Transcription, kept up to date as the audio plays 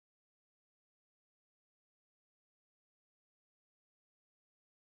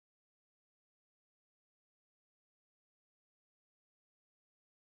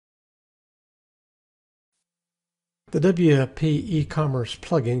The WP eCommerce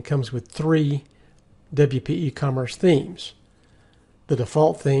plugin comes with three WP eCommerce themes: the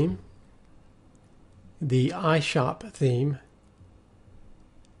default theme, the iShop theme,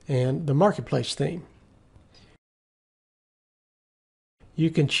 and the marketplace theme. You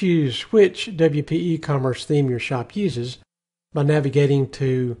can choose which WP eCommerce theme your shop uses by navigating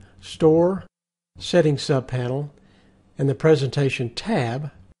to Store, Settings subpanel, and the Presentation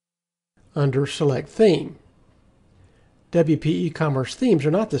tab under Select Theme. WP eCommerce themes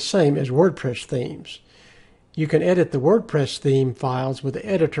are not the same as WordPress themes. You can edit the WordPress theme files with the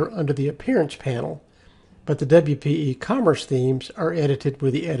editor under the Appearance panel, but the WP eCommerce themes are edited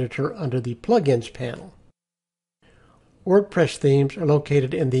with the editor under the Plugins panel. WordPress themes are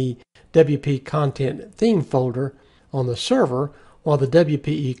located in the WP Content Theme folder on the server, while the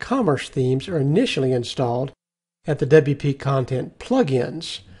WP eCommerce themes are initially installed at the WP Content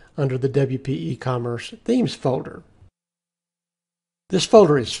Plugins under the WP eCommerce Themes folder. This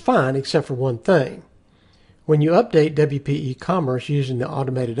folder is fine except for one thing. When you update WP eCommerce using the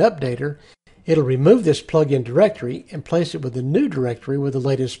automated updater, it'll remove this plugin directory and place it with the new directory with the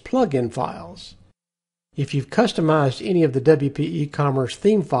latest plugin files. If you've customized any of the WP eCommerce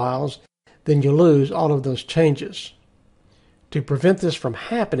theme files, then you'll lose all of those changes. To prevent this from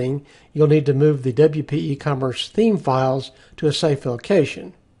happening, you'll need to move the WP eCommerce theme files to a safe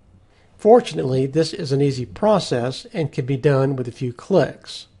location. Fortunately, this is an easy process and can be done with a few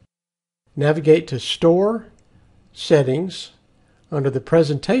clicks. Navigate to Store, Settings, under the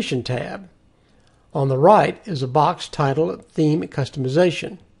Presentation tab. On the right is a box titled Theme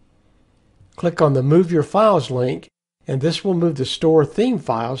Customization. Click on the Move Your Files link, and this will move the Store theme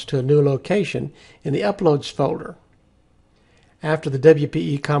files to a new location in the Uploads folder. After the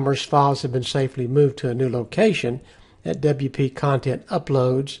WP eCommerce files have been safely moved to a new location at WP Content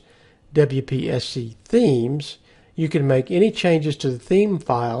Uploads, WPSC Themes, you can make any changes to the theme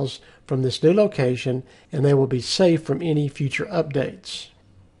files from this new location, and they will be safe from any future updates.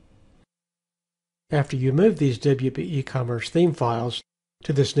 After you move these WP eCommerce theme files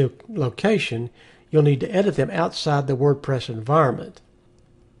to this new location, you'll need to edit them outside the WordPress environment.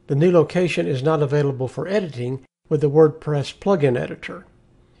 The new location is not available for editing with the WordPress plugin editor.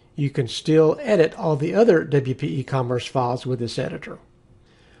 You can still edit all the other WP eCommerce files with this editor.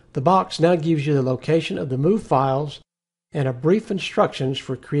 The box now gives you the location of the moved files and a brief instructions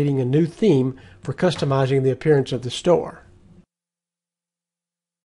for creating a new theme for customizing the appearance of the store.